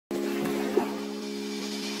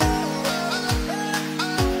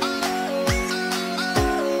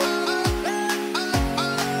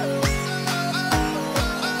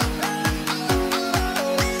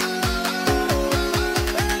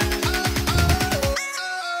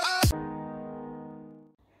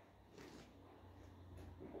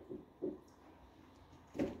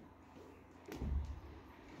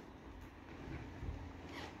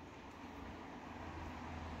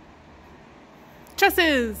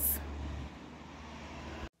Trusses!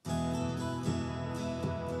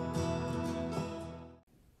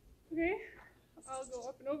 Okay, I'll go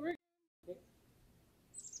up and over again. Okay.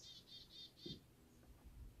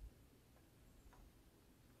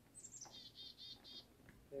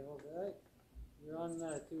 Okay, hold that. You're on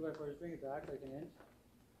 2x4, just bring it back like an inch.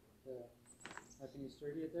 Can you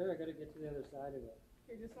sturdy it there? I gotta get to the other side of it.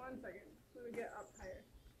 Okay, just 1 second. Let me get up higher.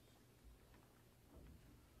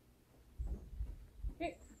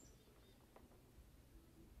 Okay.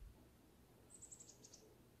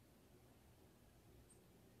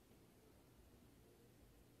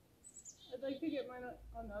 I'd like to get mine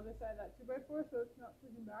on the other side of that 2x4 so it's not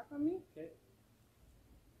pushing back on me. Okay.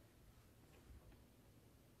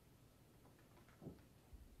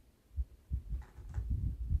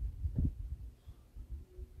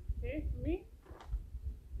 Okay, for me?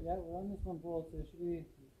 Yeah, we're on this one bolt, so it should be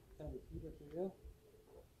kind of a keeper for you.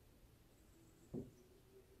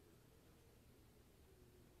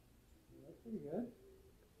 Yeah, that's pretty good.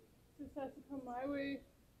 This has to come my way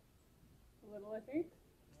a little, I think.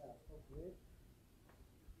 Yeah, hopefully.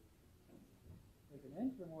 Like an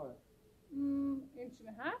inch or more? Inch and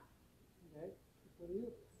a half. Okay, what do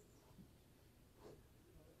you?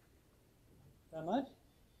 That much?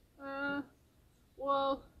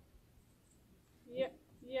 Well,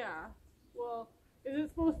 yeah. Well, is it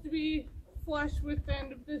supposed to be flush with the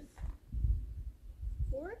end of this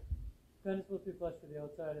board? Kind of supposed to be flush to the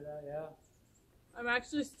outside of that, yeah. I'm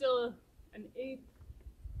actually still an 1/8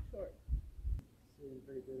 short. Sitting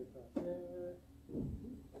pretty good across there.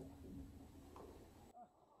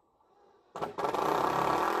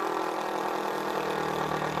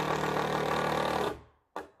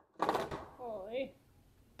 Holy,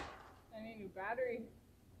 I need a new battery.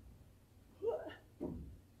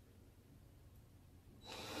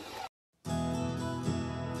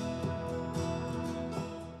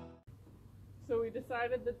 So we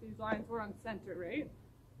decided that these lines were on center, right?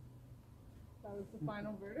 That was the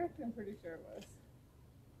final verdict? I'm pretty sure it was.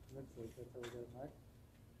 Looks like that's how we got it marked.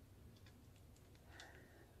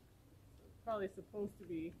 Probably supposed to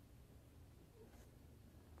be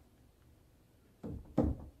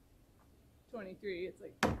 23. It's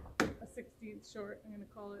like a 16th short. I'm going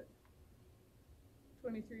to call it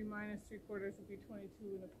 23 minus 3/4 would be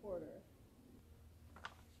 22 1/4.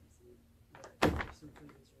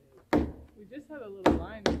 We just had a little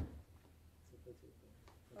line.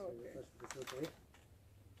 Oh, okay.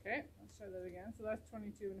 Okay, let's try that again. So that's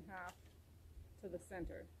 22 1/2 to the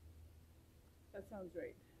center. That sounds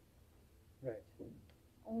right. Right.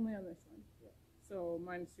 Only on this one. Yeah. So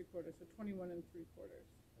minus 3/4, so 21 3/4.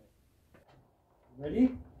 Right.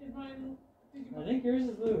 Ready? Is mine? Did you? I think yours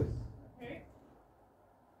is loose. Okay.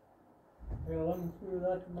 Here, let me screw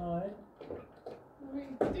that to mine.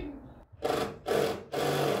 Mine didn't.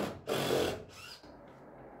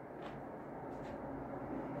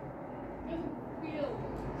 Doesn't feel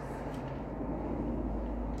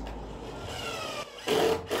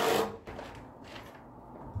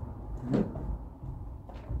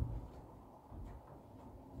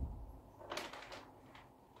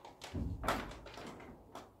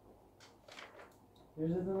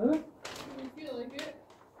Yours isn't loose? Doesn't feel like it.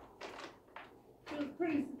 Feels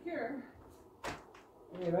pretty secure.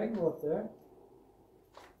 Hey, I can go up there.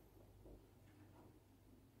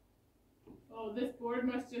 Oh, this board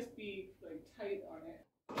must just be like tight on it.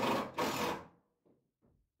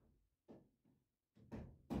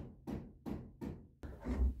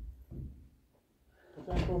 I'll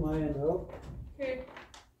try and pull my end out. Okay.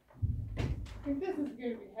 I think this is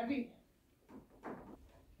going to be heavy.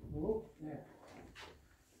 Oh, there.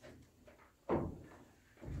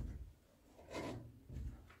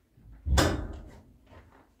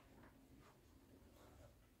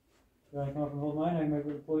 You want to come up and hold mine? I might be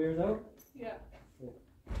able to pull yours out. Yeah.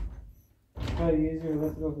 It's probably easier to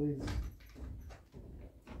lift it over these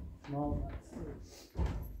small nuts.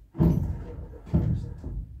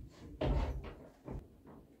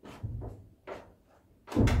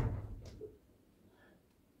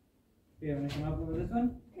 Okay, I'm going to come up over this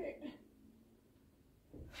one. Okay.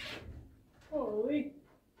 Holy.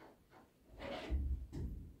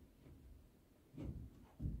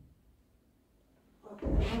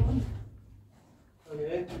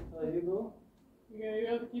 Okay, I'll let you go. You gotta be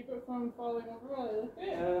able to keep it from falling over while I lift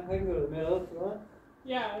it? I can go to the middle if you want.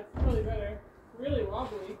 Yeah, it's probably better. It's really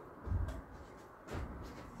wobbly.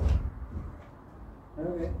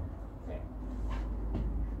 Okay. Okay.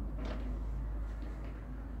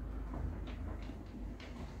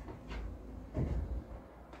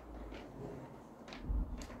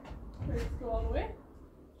 Let's go all the way.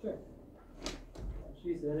 Sure. She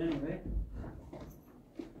said anyway.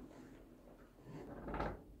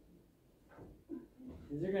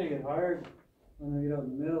 These are gonna get hard when we get out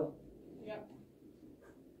in the middle. Yep.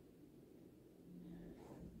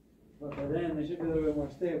 But by then they should be a little bit more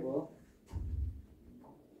stable.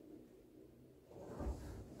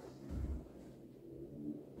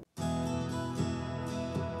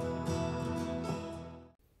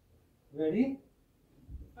 Ready?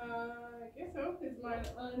 I guess so. Is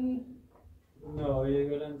mine No, you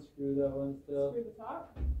gotta unscrew that one still. through the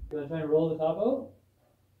top? You wanna try and roll the top out?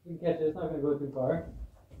 You can catch it, it's not gonna go too far.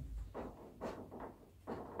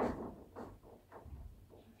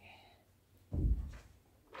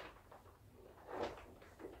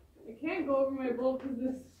 I can't go over my bowl because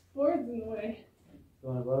this board's in the way.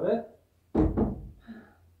 Going above it?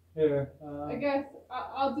 Here. I guess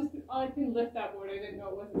I can lift that board. I didn't know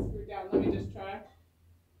it wasn't screwed down. Let me just try.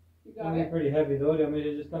 You got it? Pretty heavy though. Do you want me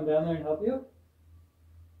to just come down there and help you?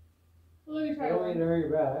 Well, let me try I don't want you to hurt your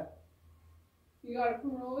back. You got it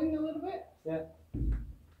from rolling a little bit? Yeah.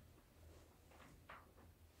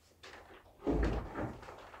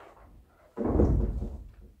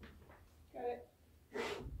 Got it.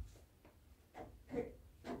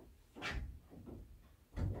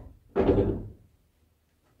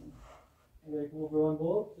 You gotta come over one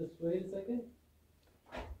bolt. Just wait a second.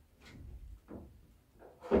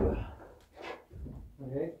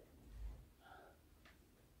 Okay.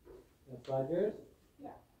 That's 5 years.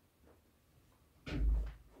 Yeah.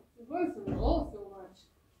 It was to roll so much.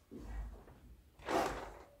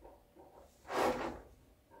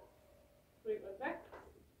 Wait, what's that?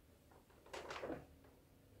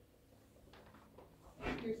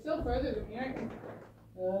 You're still further than me, aren't you?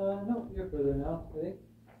 No, you're further now, I think.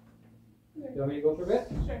 Okay. Do you want me to go for a bit?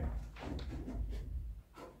 Sure.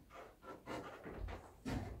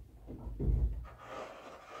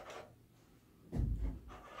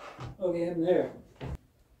 Okay, I'm there.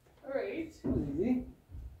 Alright. That was easy.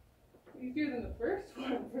 Easier than the first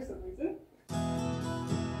one for some reason.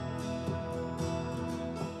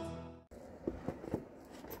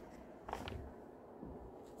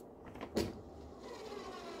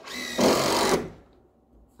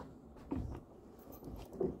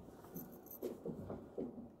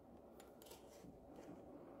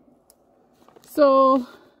 So,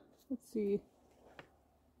 let's see.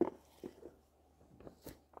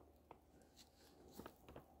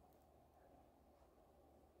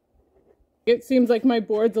 It seems like my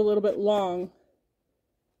board's a little bit long.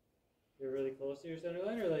 You're really close to your center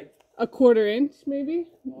line, or like? A 1/4 inch, maybe?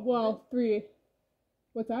 Well, 3.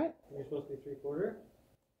 What's that? You're supposed to be 3/4?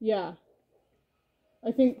 Yeah.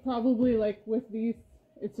 I think probably like with these,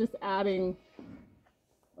 it's just adding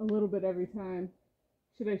a little bit every time.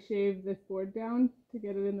 Should I shave this board down to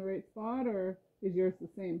get it in the right spot, or is yours the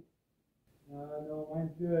same? No,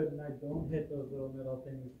 mine's good, and I don't hit those little metal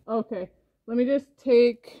things. Okay. Let me just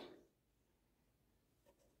take,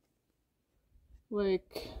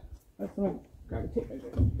 like, that's what I'm grab a tape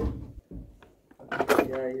measure.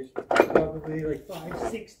 Yeah, you're probably like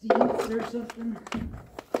 5/16 or something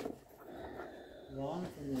long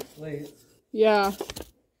from the plate. Yeah.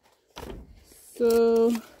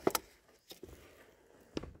 So,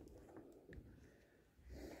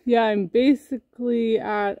 yeah, I'm basically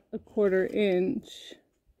at a 1/4 inch,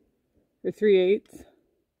 or 3/8.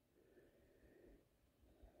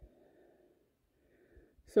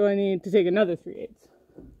 So I need to take another 3/8.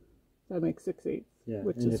 That makes 6/8. Yeah,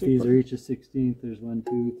 which and is if these are each a 16th, there's 1,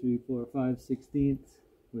 2, 3, 4, 5 16ths,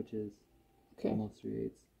 which is almost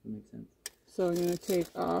 3/8. That makes sense. So I'm going to take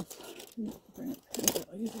off,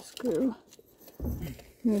 I'll use a screw. I'm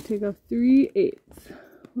going to take off 3/8.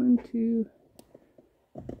 1, 2,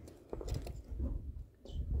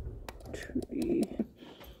 3.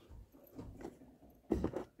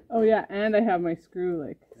 Oh yeah, and I have my screw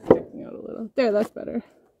like sticking out a little. There, that's better.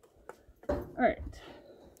 Alright.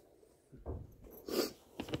 Just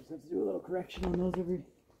have to do a little correction on those every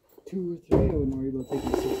 2 or 3. I wouldn't worry about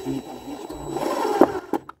taking 16th of each one.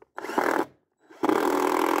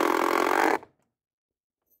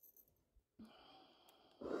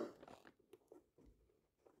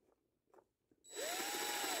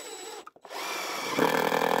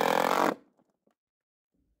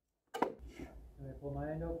 Can I pull my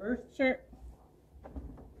end out first? Sure.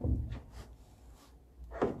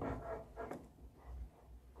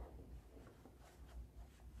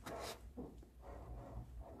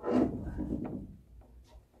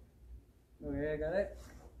 Okay, I got it.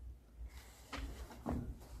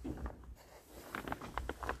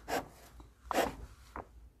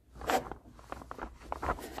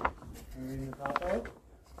 I'm reading the top out.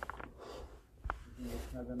 You can just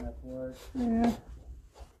snug on that board. Yeah.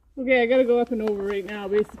 Okay, I gotta go up and over right now,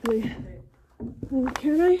 basically. Oh,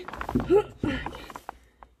 can I?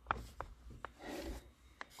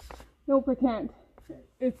 Nope, I can't.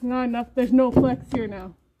 It's not enough. There's no flex here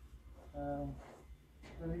now. Let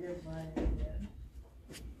me get mine again.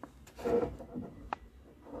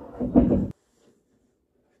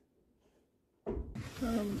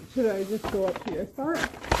 Should I just go up to your spot?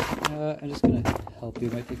 I'm just gonna help you.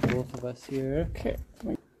 Might take both of us here. Okay.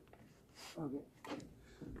 Okay.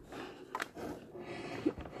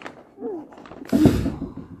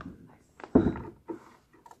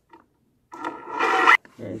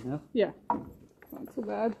 There you go. Yeah. Not so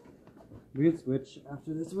bad. We could switch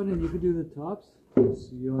after this one, and you could do the tops. So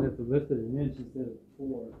you only have to lift it an inch instead of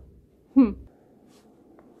 4.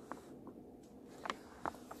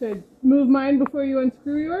 Should I move mine before you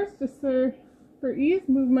unscrew yours, just for ease?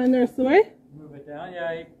 Move mine the rest of the way? Move it down.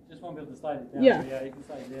 Yeah, you just won't be able to slide it down. Yeah. So yeah, you can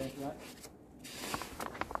slide it down if you want.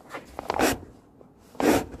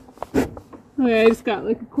 Okay, I just got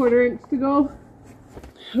like a 1/4 inch to go.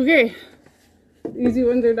 Okay, easy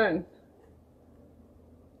ones are done.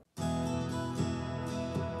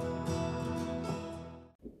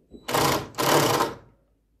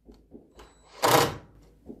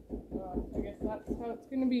 I guess that's how it's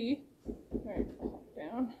gonna be. Alright,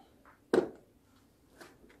 down. This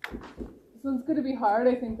one's gonna be hard.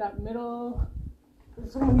 I think that middle,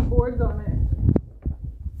 there's so many boards on it.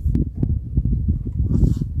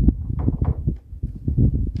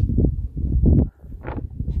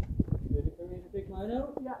 Ready for me to take mine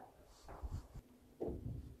out? Yeah.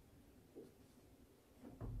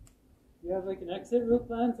 You have like an exit route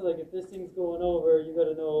plan, so like if this thing's going over, you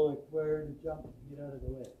gotta know like where to jump to get out of the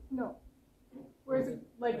way. No. Where's it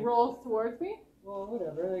like rolls towards me? Well,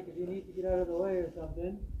 whatever. Like if you need to get out of the way or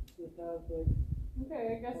something, just have like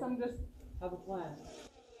Okay, I guess I'm just. have a plan.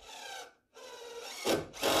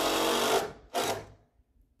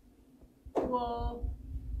 Well,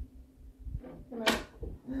 can I?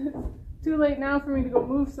 Too late now for me to go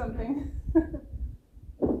move something. Okay,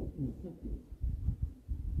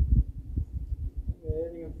 I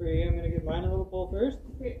think I'm free. I'm gonna give mine a little pull first.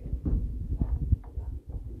 Okay.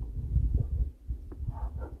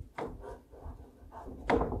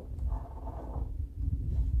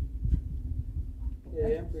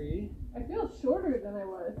 Okay, I'm free. I feel shorter than I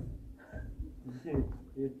was.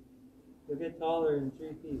 You'll get taller in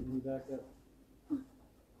 3 feet when you back up.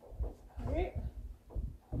 Okay.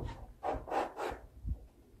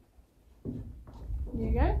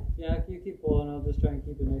 You good? Yeah, you keep pulling. I'll just try and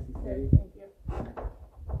keep it nice and Okay, steady. thank you.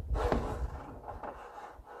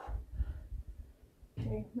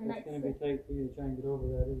 Okay, my It's next gonna be tight for you to try and get over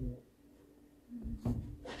that, isn't it?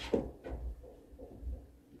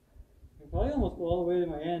 I'll probably almost go all the way to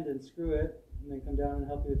my end and screw it, and then come down and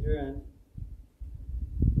help you with your end.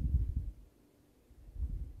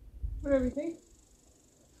 Whatever you think.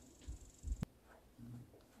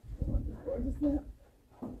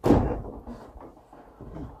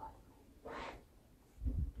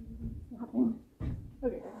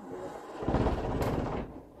 Okay.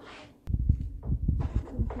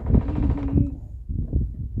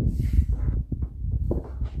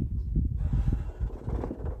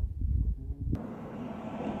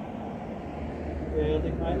 Okay, I'll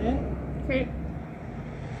take mine in. Okay.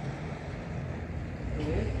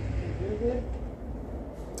 Okay, you're good.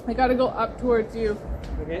 I gotta go up towards you.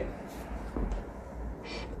 Okay.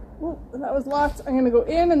 Oh, that was locked. I'm gonna go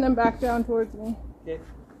in and then back down towards me. Okay.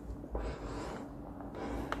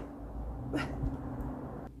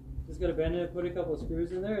 Just gotta bend it, put a couple of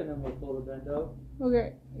screws in there, and then we'll pull the bend out.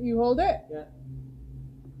 Okay, you hold it? Yeah.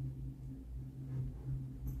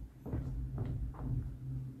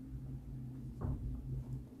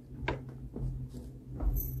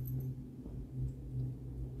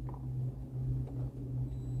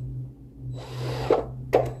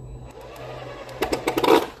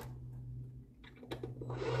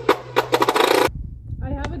 I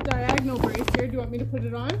have a diagonal brace here. Do you want me to put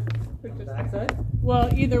it on? Or On the just- backside? Well,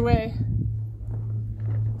 either way.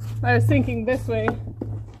 I was thinking this way.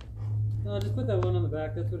 No, just put that one on the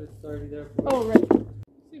back. That's what it's already there for. Oh, right.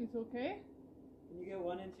 Seems okay. Can you get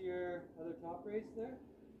one into your other top brace there?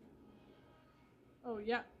 Oh,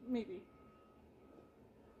 yeah, maybe.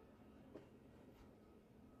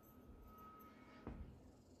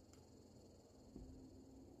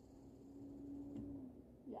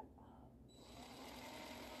 Yeah.